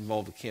 I was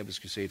involved with Campus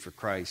Crusade for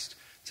Christ.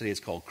 Today it's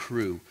called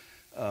Cru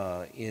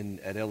at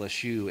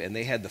LSU. And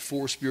they had the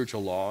Four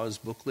Spiritual Laws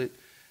booklet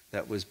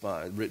that was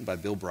written by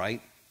Bill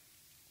Bright,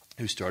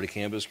 who started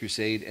Campus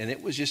Crusade. And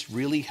it was just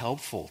really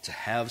helpful to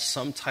have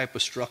some type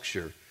of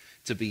structure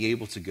to be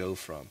able to go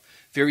from.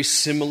 Very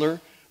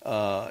similar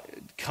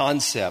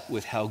concept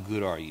with how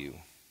good are you.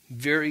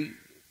 It's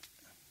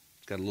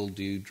got a little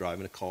dude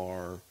driving a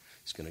car.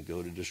 It's going to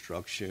go to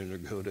destruction or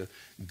go to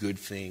good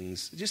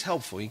things. Just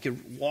helpful. You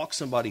can walk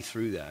somebody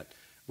through that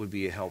would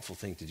be a helpful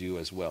thing to do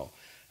as well.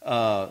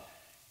 The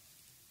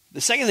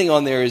second thing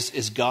on there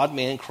is God,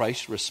 man,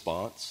 Christ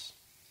response.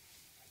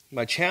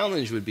 My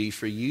challenge would be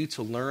for you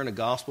to learn a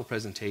gospel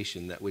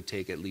presentation that would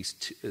take at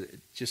least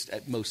just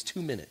at most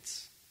 2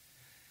 minutes,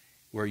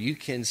 where you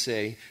can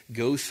say,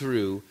 go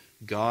through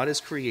God as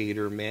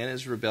creator, man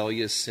as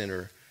rebellious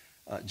sinner,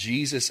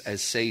 Jesus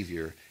as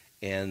Savior,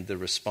 and the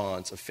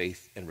response of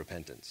faith and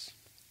repentance.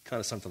 Kind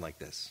of something like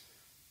this.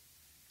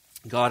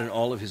 God in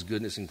all of his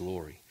goodness and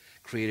glory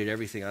created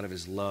everything out of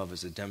his love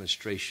as a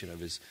demonstration of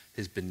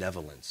his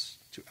benevolence.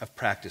 I've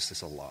practiced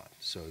this a lot,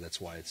 so that's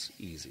why it's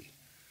easy.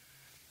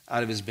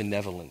 Out of his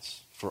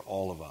benevolence for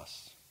all of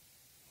us.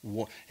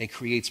 And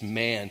creates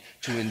man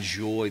to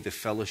enjoy the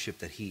fellowship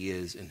that he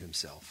is in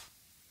himself.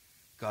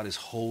 God is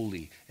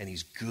holy, and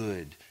he's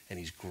good, and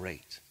he's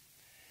great.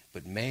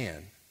 But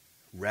man,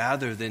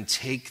 rather than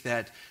take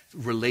that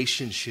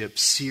relationship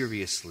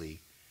seriously,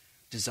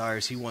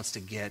 he wants to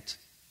get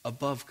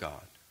above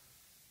God.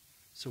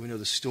 So we know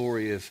the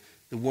story of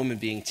the woman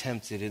being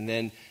tempted, and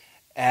then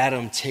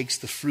Adam takes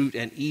the fruit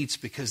and eats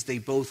because they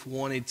both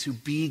wanted to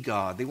be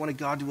God. They wanted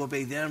God to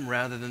obey them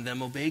rather than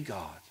them obey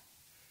God.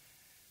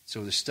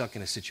 So they're stuck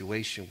in a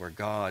situation where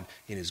God,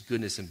 in his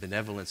goodness and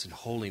benevolence and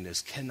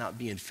holiness, cannot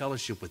be in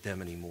fellowship with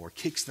them anymore,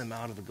 kicks them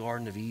out of the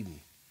Garden of Eden.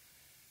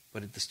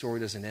 But the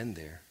story doesn't end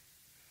there.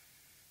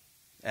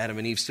 Adam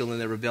and Eve still in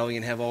their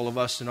rebellion, have all of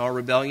us in our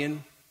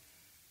rebellion.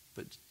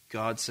 But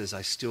God says,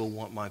 I still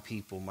want my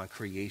people, my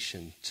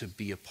creation, to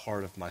be a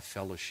part of my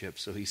fellowship.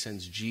 So he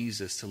sends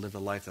Jesus to live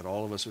the life that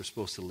all of us are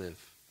supposed to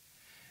live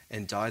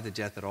and die the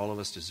death that all of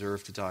us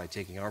deserve to die,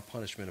 taking our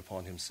punishment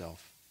upon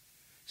himself,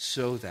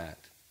 so that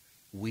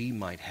we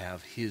might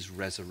have his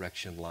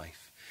resurrection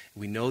life.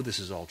 We know this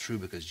is all true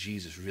because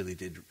Jesus really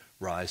did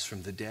rise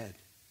from the dead.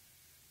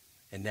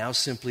 And now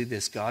simply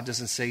this, God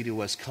doesn't say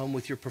to us, come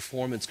with your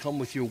performance, come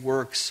with your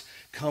works,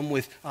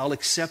 I'll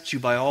accept you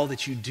by all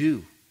that you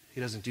do. He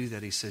doesn't do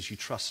that. He says, you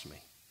trust me.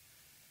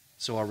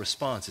 So our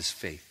response is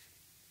faith.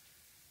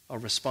 Our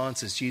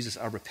response is, Jesus,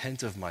 I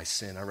repent of my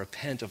sin. I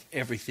repent of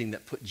everything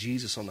that put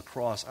Jesus on the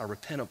cross. I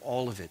repent of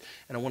all of it.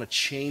 And I want to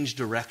change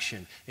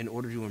direction in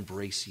order to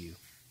embrace you.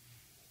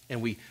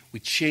 And we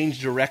change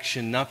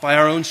direction not by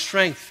our own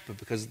strength, but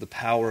because of the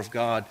power of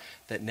God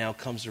that now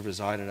comes to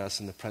reside in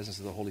us in the presence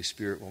of the Holy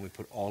Spirit when we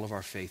put all of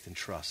our faith and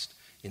trust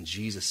in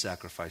Jesus'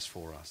 sacrifice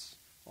for us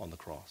on the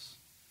cross.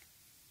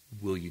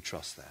 Will you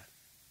trust that?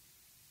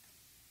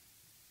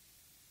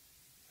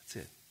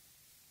 That's it.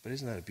 But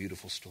isn't that a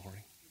beautiful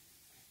story?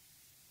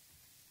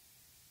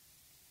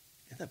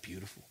 Isn't that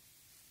beautiful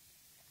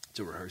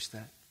to rehearse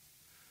that?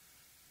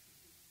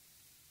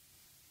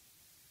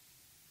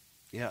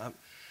 Yeah,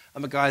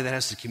 I'm a guy that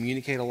has to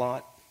communicate a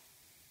lot,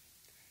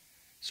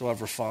 so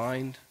I've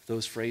refined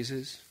those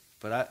phrases.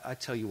 But I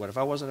tell you what, if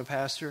I wasn't a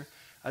pastor,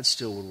 I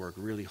still would work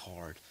really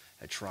hard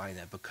at trying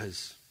that,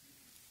 because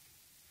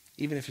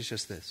even if it's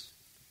just this,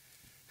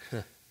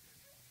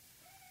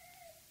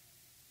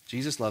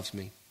 Jesus loves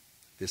me,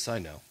 this I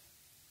know,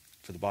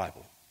 for the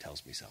Bible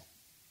tells me so.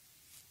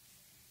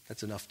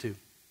 That's enough too.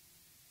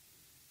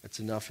 That's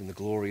enough in the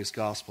glorious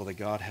gospel that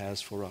God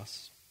has for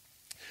us.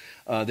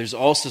 There's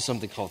also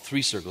something called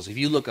 3 Circles. If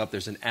you look up,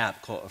 there's an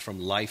app from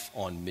Life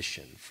on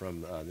Mission,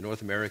 from the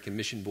North American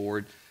Mission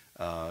Board,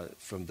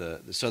 from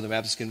the Southern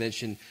Baptist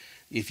Convention.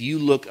 If you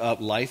look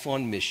up Life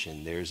on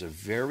Mission, there's a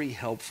very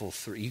helpful,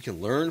 you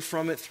can learn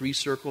from it, 3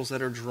 circles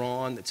that are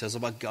drawn that tells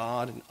about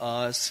God and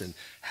us and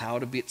how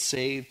to get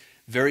saved.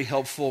 Very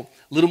helpful.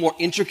 A little more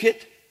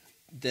intricate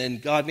than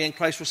God, man,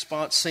 Christ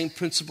response. Same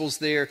principles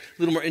there. A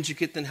little more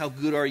intricate than how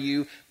good are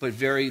you, but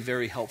very,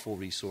 very helpful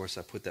resource.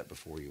 I put that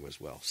before you as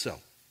well. So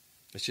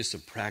it's just a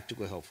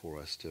practical help for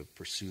us to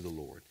pursue the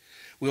Lord.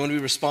 We want to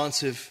be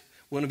responsive.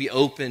 We want to be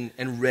open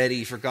and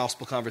ready for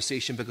gospel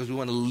conversation because we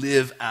want to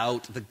live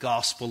out the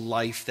gospel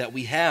life that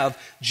we have,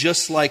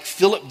 just like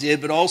Philip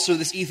did, but also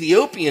this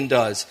Ethiopian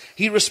does.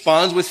 He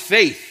responds with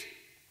faith.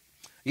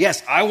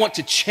 Yes, I want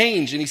to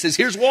change. And he says,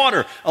 here's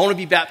water. I want to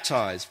be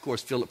baptized. Of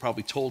course, Philip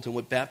probably told him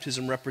what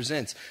baptism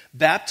represents.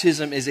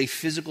 Baptism is a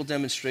physical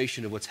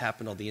demonstration of what's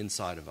happened on the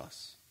inside of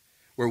us,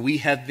 where we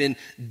have been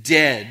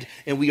dead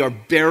and we are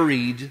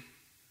buried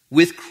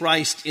with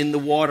Christ in the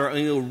water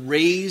and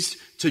raised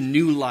to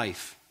new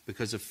life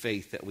because of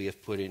faith that we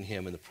have put in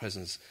him in the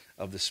presence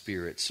of the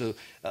Spirit. So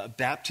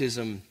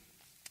baptism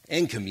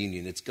and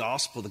communion, it's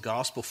gospel, the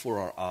gospel for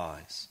our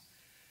eyes.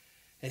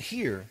 And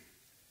here,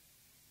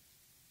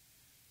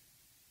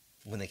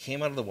 when they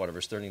came out of the water,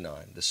 verse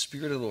 39, the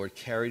Spirit of the Lord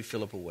carried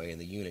Philip away,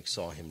 and the eunuch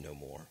saw him no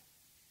more.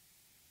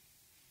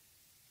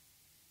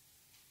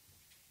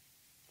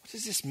 What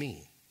does this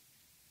mean?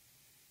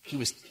 He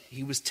was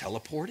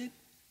teleported?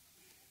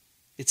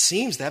 It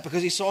seems that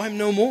because he saw him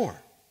no more.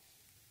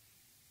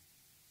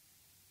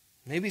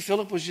 Maybe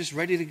Philip was just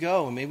ready to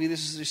go, and maybe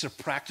this is just a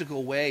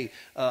practical way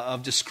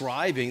of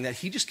describing that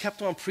he just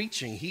kept on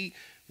preaching. He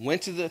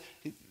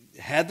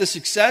had the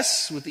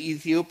success with the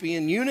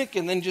Ethiopian eunuch,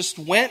 and then just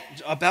went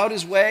about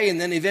his way, and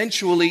then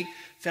eventually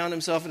found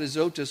himself at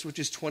Azotus, which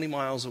is 20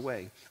 miles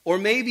away. Or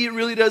maybe it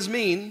really does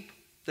mean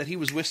that he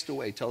was whisked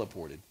away,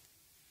 teleported.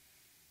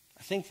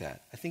 I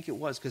think it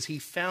was, because he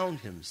found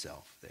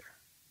himself there.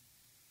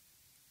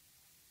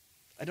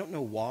 I don't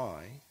know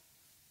why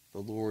the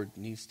Lord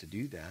needs to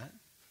do that,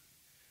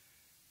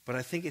 but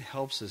I think it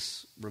helps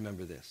us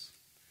remember this.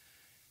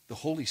 The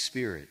Holy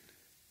Spirit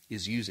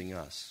is using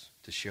us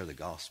to share the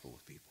gospel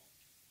with people.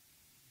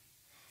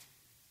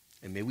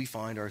 And may we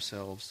find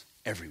ourselves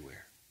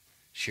everywhere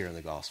sharing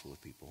the gospel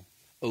with people,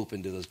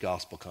 open to those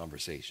gospel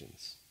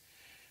conversations.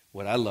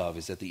 What I love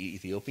is that the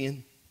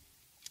Ethiopian,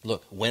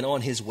 went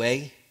on his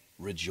way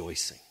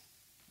rejoicing.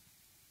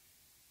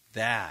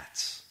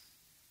 That's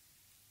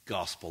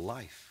gospel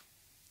life.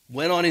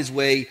 Went on his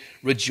way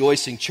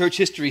rejoicing. Church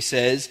history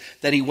says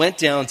that he went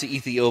down to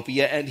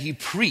Ethiopia and he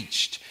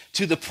preached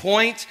to the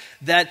point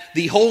that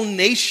the whole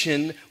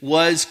nation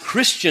was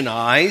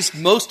Christianized.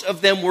 Most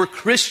of them were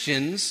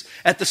Christians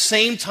at the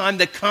same time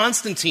that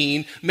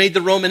Constantine made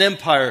the Roman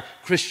Empire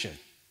Christian.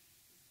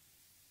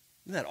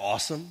 Isn't that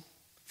awesome?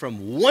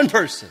 From one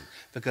person,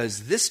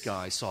 because this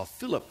guy saw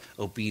Philip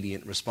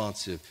obedient,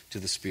 responsive to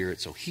the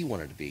Spirit, so he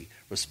wanted to be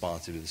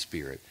responsive to the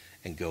Spirit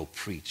and go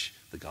preach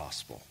the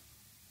gospel.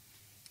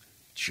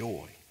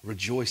 Joy,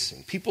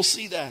 rejoicing. People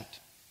see that.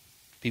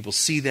 People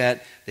see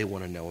that. They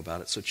want to know about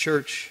it. So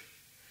church,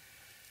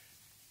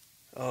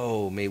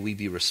 may we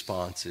be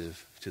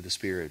responsive to the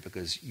Spirit,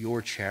 because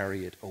your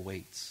chariot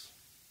awaits.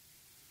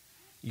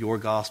 Your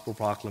gospel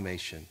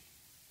proclamation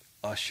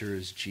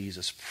ushers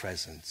Jesus'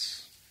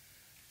 presence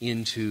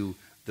into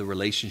the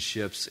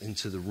relationships,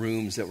 into the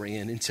rooms that we're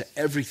in, into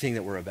everything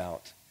that we're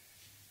about.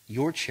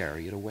 Your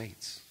chariot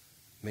awaits.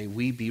 May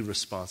we be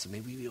responsive.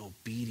 May we be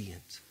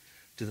obedient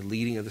to the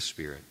leading of the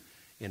Spirit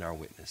in our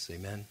witness.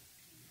 Amen?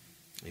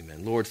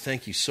 Amen. Lord,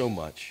 thank you so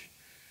much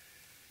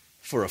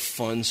for a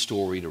fun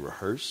story to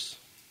rehearse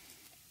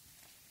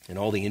and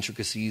all the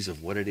intricacies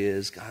of what it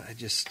is. God, I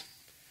just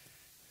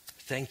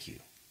thank you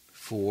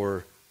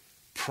for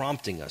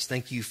prompting us.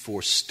 Thank you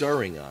for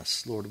stirring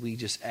us. Lord, we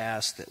just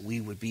ask that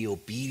we would be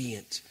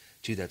obedient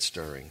to that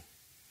stirring.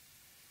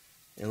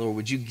 And Lord,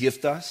 would you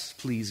gift us,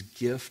 please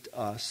gift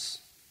us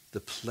the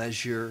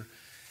pleasure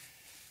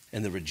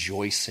and the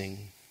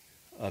rejoicing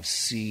of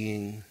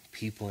seeing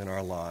people in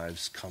our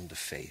lives come to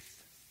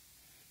faith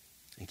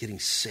and getting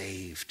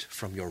saved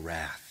from your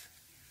wrath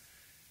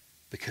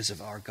because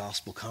of our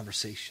gospel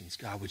conversations.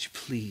 God, would you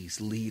please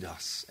lead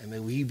us, and may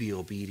we be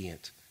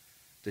obedient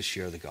to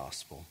share the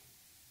gospel.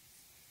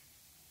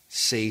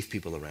 Save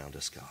people around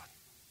us, God,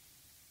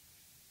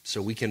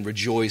 so we can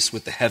rejoice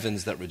with the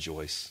heavens that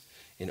rejoice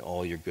in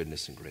all your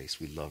goodness and grace.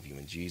 We love you.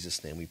 In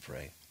Jesus' name we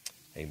pray.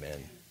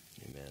 Amen.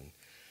 Amen.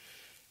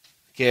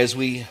 Okay, as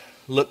we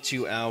look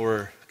to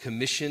our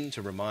commission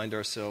to remind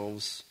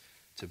ourselves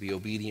to be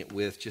obedient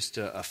with, just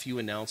a few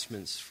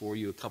announcements for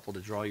you, a couple to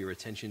draw your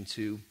attention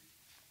to.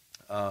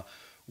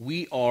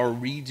 We are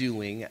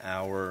redoing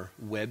our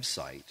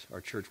website,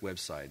 our church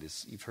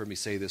website. You've heard me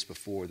say this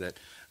before, that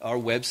our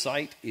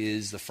website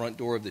is the front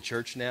door of the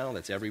church now.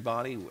 That's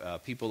everybody.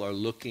 People are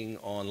looking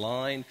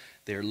online.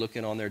 They're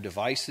looking on their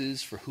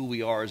devices for who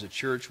we are as a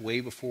church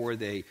way before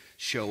they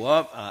show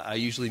up. I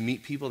usually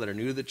meet people that are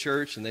new to the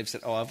church, and they've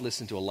said, I've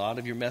listened to a lot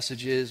of your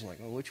messages. I'm like,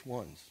 which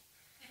ones?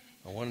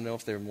 I want to know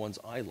if they're ones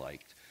I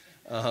liked.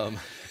 And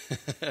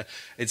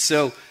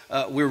so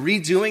we're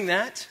redoing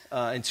that,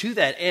 and to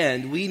that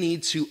end, we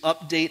need to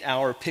update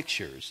our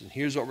pictures. And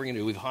here's what we're going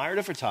to do. We've hired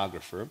a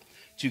photographer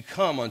to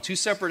come on 2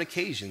 separate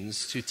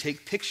occasions to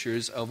take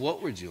pictures of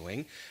what we're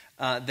doing.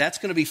 That's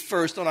going to be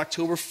first on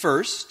October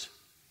 1st.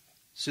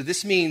 So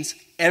this means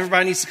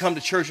everybody needs to come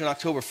to church on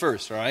October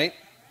 1st, all right?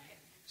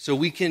 So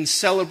we can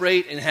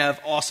celebrate and have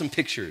awesome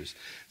pictures.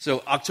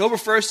 So October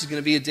 1st is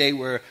going to be a day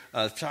where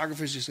the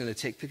photographer is just going to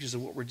take pictures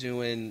of what we're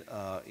doing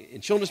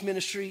in children's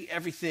ministry,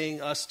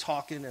 everything, us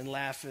talking and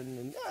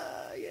laughing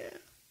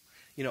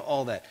and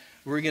all that.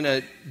 We're going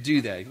to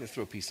do that. You can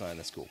throw a peace sign,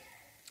 that's cool.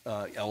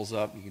 L's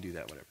up, you can do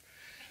that, whatever.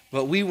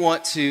 But we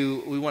want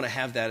to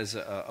have that as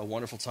a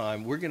wonderful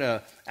time. We're going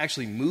to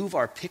actually move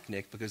our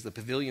picnic because the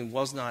pavilion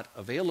was not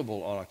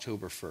available on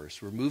October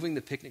 1st. We're moving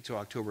the picnic to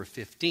October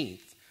 15th.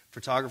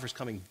 Photographers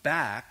coming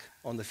back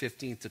on the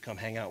 15th to come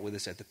hang out with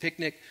us at the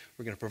picnic.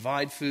 We're going to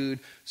provide food.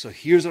 So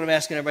here's what I'm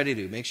asking everybody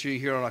to do. Make sure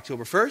you're here on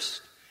October 1st,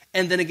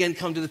 and then again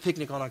come to the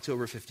picnic on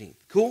October 15th.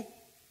 Cool?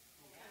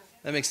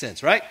 That makes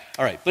sense, right?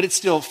 All right, but it's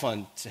still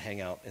fun to hang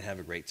out and have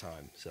a great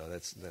time. So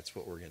that's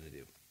what we're going to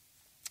do.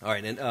 All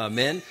right, and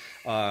men,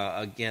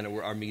 again,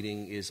 our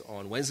meeting is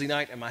on Wednesday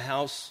night at my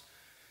house.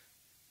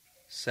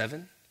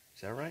 7?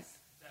 Is that right?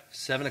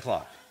 7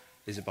 o'clock.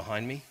 Is it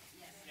behind me?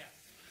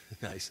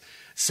 Nice.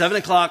 7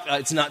 o'clock,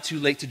 it's not too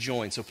late to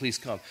join, so please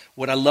come.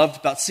 What I loved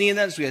about seeing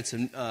that is we had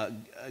some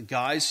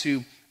guys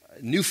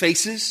new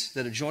faces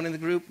that are joining the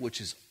group,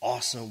 which is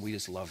awesome. We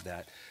just love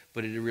that.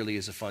 But it really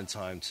is a fun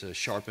time to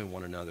sharpen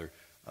one another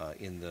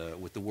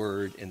with the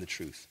word and the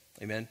truth.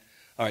 Amen?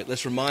 All right,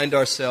 let's remind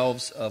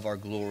ourselves of our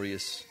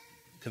glorious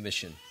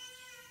commission.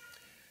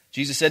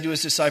 Jesus said to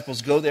his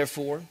disciples, "Go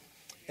therefore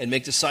and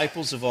make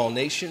disciples of all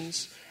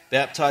nations,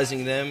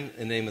 baptizing them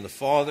in the name of the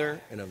Father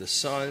and of the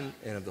Son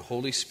and of the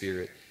Holy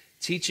Spirit,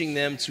 teaching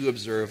them to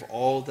observe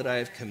all that I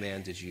have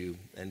commanded you.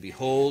 And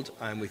behold,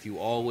 I am with you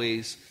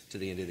always to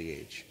the end of the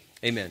age."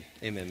 Amen.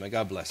 Amen. May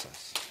God bless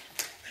us.